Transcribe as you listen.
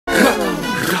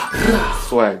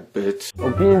Swag, bitch.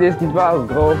 Aucune idée de ce qui se passe,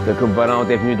 gros. Le couple volante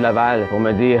est venu de Laval pour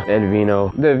me dire, Elvino,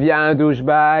 deviens un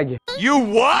douchebag. You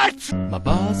what? My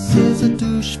boss is a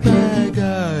douchebag.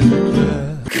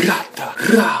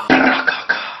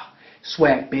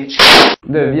 Swag, bitch.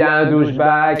 Deviens un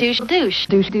douchebag.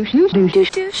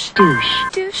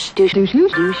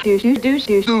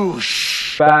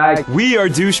 Douchebag. We are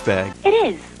douchebag. It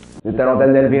is. C'est à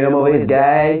l'antenne d'Elvino Movies,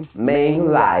 gay, main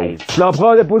live. Je t'en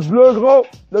prends des pouces bleus, gros.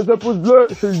 Laisse le pouce bleu.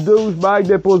 Je suis le douchebag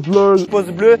des pouces bleus.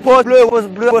 Pouce bleu, pouce bleu, pouce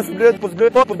bleu, pouce bleu, pouce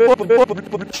bleu, pouce bleu, pouce bleu, pouce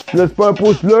bleu. Laisse pas un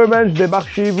pouce bleu, man. Je débarque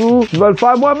chez vous. Je vais le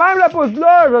faire moi-même, le pouce bleu.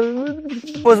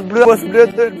 Pouce bleu, pouce bleu.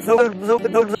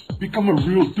 Become a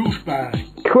real douchebag.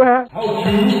 Quoi? How to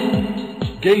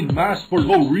gain mass for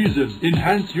low reason.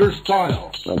 Enhance your style.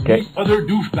 Okay. Meet other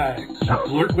douchebags.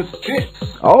 Flirt with chicks.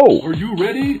 Oh! Are you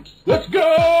ready? Let's go!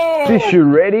 Si je suis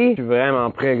ready, je suis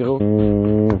vraiment prêt, gros.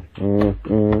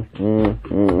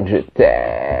 Je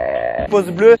t'aime. Pouce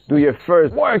bleu. Do your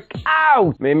first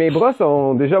workout! Mais mes bras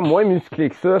sont déjà moins musclés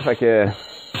que ça, fait que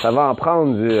ça va en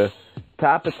prendre du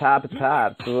tap,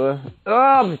 tu vois.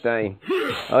 Oh putain!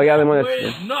 Oh, regardez-moi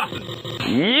là-dessus.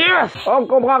 Yes! Oh, on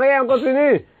comprend rien, on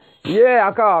continue! Yeah,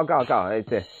 encore. Hey,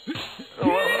 tiens.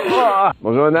 Oh.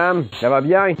 Bonjour, madame. Ça va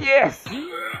bien? Yes!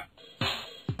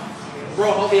 Bro,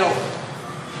 help me out.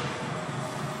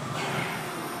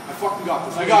 I fucking got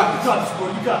this. I got this. You got this, bro.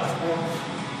 You got this, bro.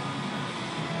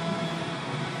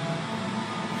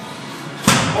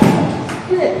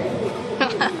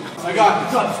 I got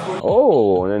this, bro.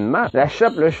 Oh, on a une map. La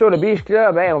shop, le show, le Beach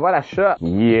Club. Hey, on va à la shop.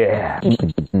 Yeah!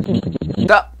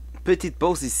 Petite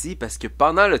pause ici parce que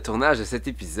pendant le tournage de cet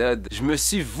épisode, je me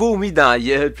suis vomi dans la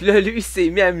gueule, puis là lui il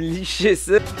s'est mis à me licher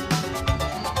ça.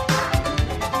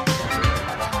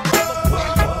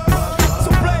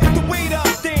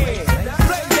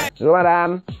 Bonjour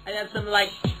madame. I have some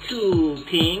like cool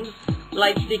things,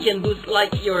 like they can boost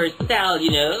like your style,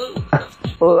 you know.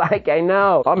 Like I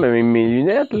know. Oh, mais mes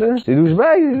lunettes, là. C'est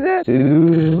douchebag, les lunettes. C'est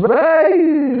douchebag,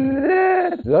 les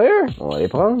lunettes. Sérieux? On va les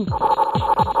prendre.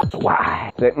 Ouais.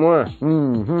 C'est avec moi.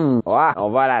 Ouais. On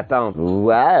va à la tente.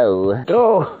 Wow.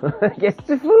 Oh. Qu'est-ce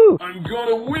que tu fous? I'm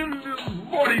gonna win this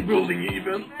bodybuilding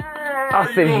event. Ah,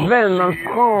 c'est veine dans le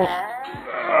front.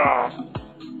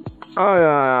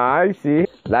 Ah, ici.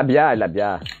 La bière.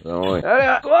 Ah, ouais.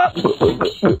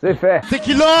 C'est fait.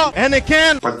 Tequila,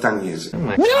 Anakin. Pas de temps de niaiser.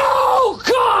 No,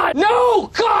 God! No,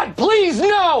 God, please,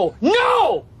 no!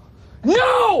 No!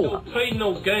 No! No pain,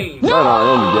 no gain.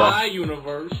 Non, bière. My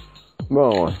universe.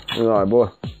 Bon, ouais,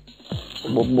 bois.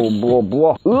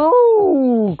 Bois.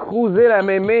 Ouh, cruiser la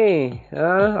mémé.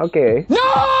 Hein, ok. No!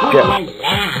 Okay. I'm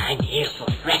here for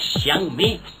fresh young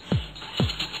meat.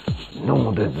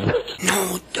 Nom de Dieu.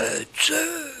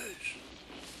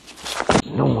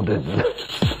 Nom de Dieu.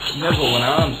 Never when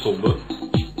I'm sober.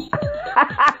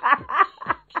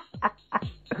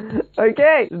 Ok,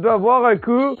 je dois boire un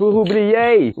coup pour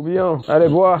oublier. Oublions. Allez,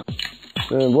 bois.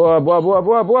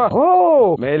 Bois.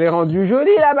 Oh! Mais elle est rendue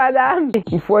jolie, la madame.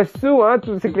 Une fois sous, hein,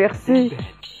 tout s'éclaircit.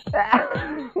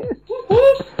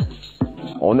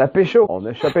 On a pécho. On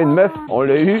a chopé une meuf. On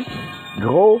l'a eu.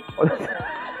 Gros.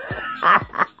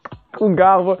 Coup de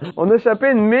garde. On a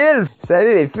chopé une mille.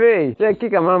 Salut les filles. Checkez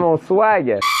comment mon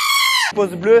swag.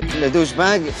 Pouce bleu. Le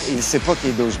douchebag, il sait pas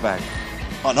qu'il est douchebag.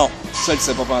 Oh non, ça il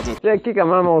sait pas pantoute. Checkez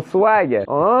comment mon swag.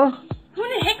 Hein? Who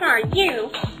the heck are you?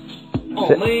 Oh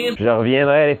man. Je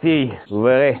reviendrai les filles. Vous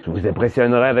verrez. Je vous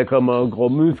impressionnerai avec un gros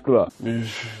muscle là.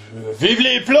 Vive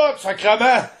les plats,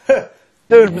 sacrament!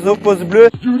 Deux bisous, pouce bleu.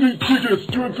 You need tickets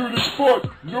to enter the spot.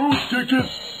 No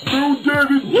tickets, no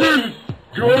David Keith.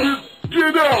 Got it?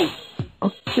 Get out!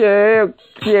 Ok,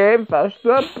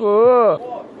 fâche-toi pas.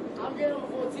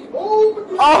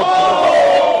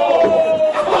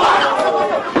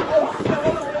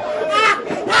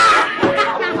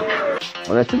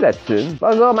 On a-tu de la thune?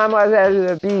 Bonjour,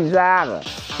 mademoiselle Bizarre.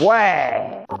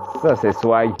 Ouais! Ça, c'est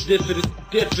swag.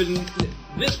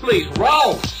 This place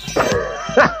raw!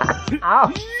 Ah!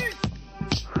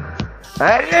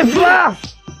 Allez,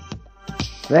 force!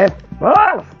 Mais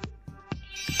force!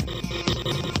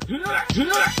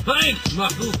 Thanks,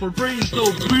 Knuckles, for being so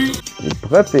big. Les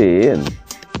protéines.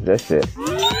 J'achète.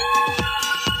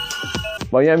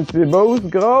 Bon, y'a un petit boost,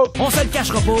 gros. On se le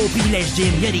cachera pas, au privilège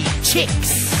gym, y a des chicks.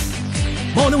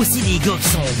 Bon, on a aussi des gars qui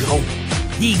sont gros.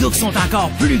 Des gars qui sont encore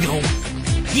plus gros.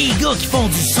 Des gars qui font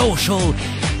du social.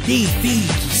 Des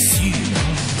filles qui suent.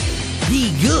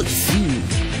 Des gars qui suent.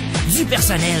 Du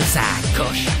personnel, ça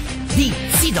coche. Des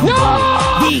petits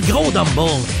dumbbells. Des gros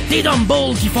dumbbells. Des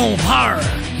dumbbells qui font peur.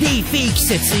 Des filles qui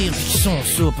s'étirent pis qui sont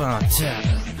soupes en tête.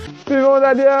 Suivons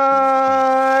la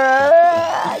bière.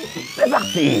 C'est parti.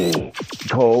 parti!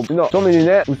 Go! Non, où sont mes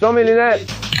lunettes? Où sont mes lunettes?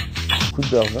 Coup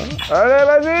d'argent. Allez,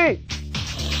 vas-y!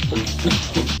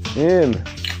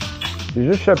 J'ai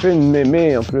juste chopé une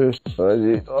mémé en plus.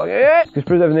 Vas-y. Ok! Est-ce que je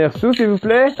peux devenir sous, s'il vous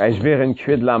plaît? Hey, je vire une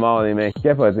cuite de la mort, les mecs.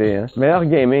 Capoté, hein? Meilleur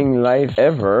gaming life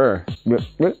ever.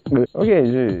 Ok,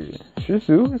 je suis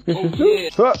sous. Est-ce que je suis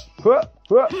sous? Quoi?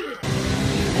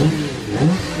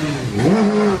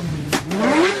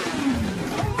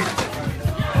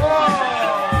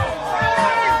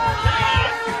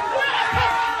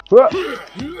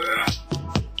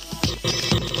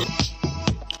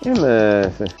 Mais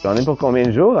j'en ai pour combien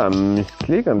de jours à me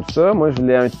muscler comme ça? Moi, je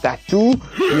voulais un tatou,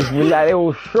 mais je voulais aller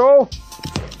au show.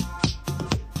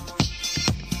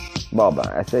 Bon, ben,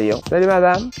 essayons. Salut,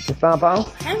 madame. Qu'est-ce que t'en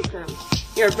penses? Handsome.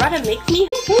 Your brother makes me...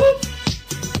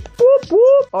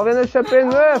 On vient de choper une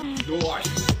meuf.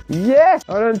 Yeah!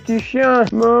 On a un petit chien.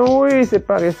 Ben oui, c'est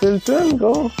Paris Hilton,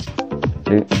 gros.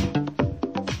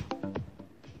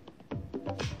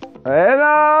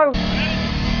 Hello!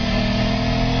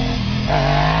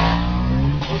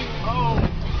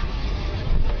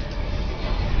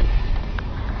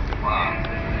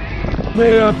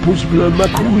 Mets un pouce bleu, ma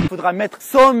couille. Il faudra mettre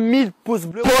 100 000 pouces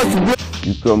bleus.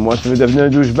 Du coup, moi, tu veux devenir un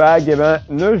douchebag, eh ben,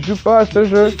 ne joue pas à ce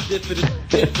jeu.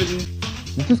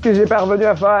 Tout ce que j'ai parvenu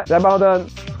à faire, j'abandonne.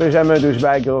 Je serai jamais un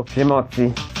douchebag, gros. J'ai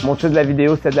menti. Mon titre de la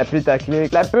vidéo, c'est de la pute à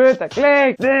clic. La pute à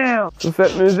clic! Damn! Sur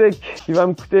cette musique qui va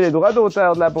me coûter les droits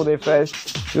d'auteur de la peau des fesses.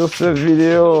 Sur cette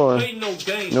vidéo.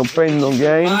 No pain, no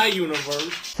gain.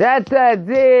 Ça t'a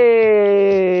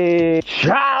dit!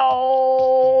 Ciao!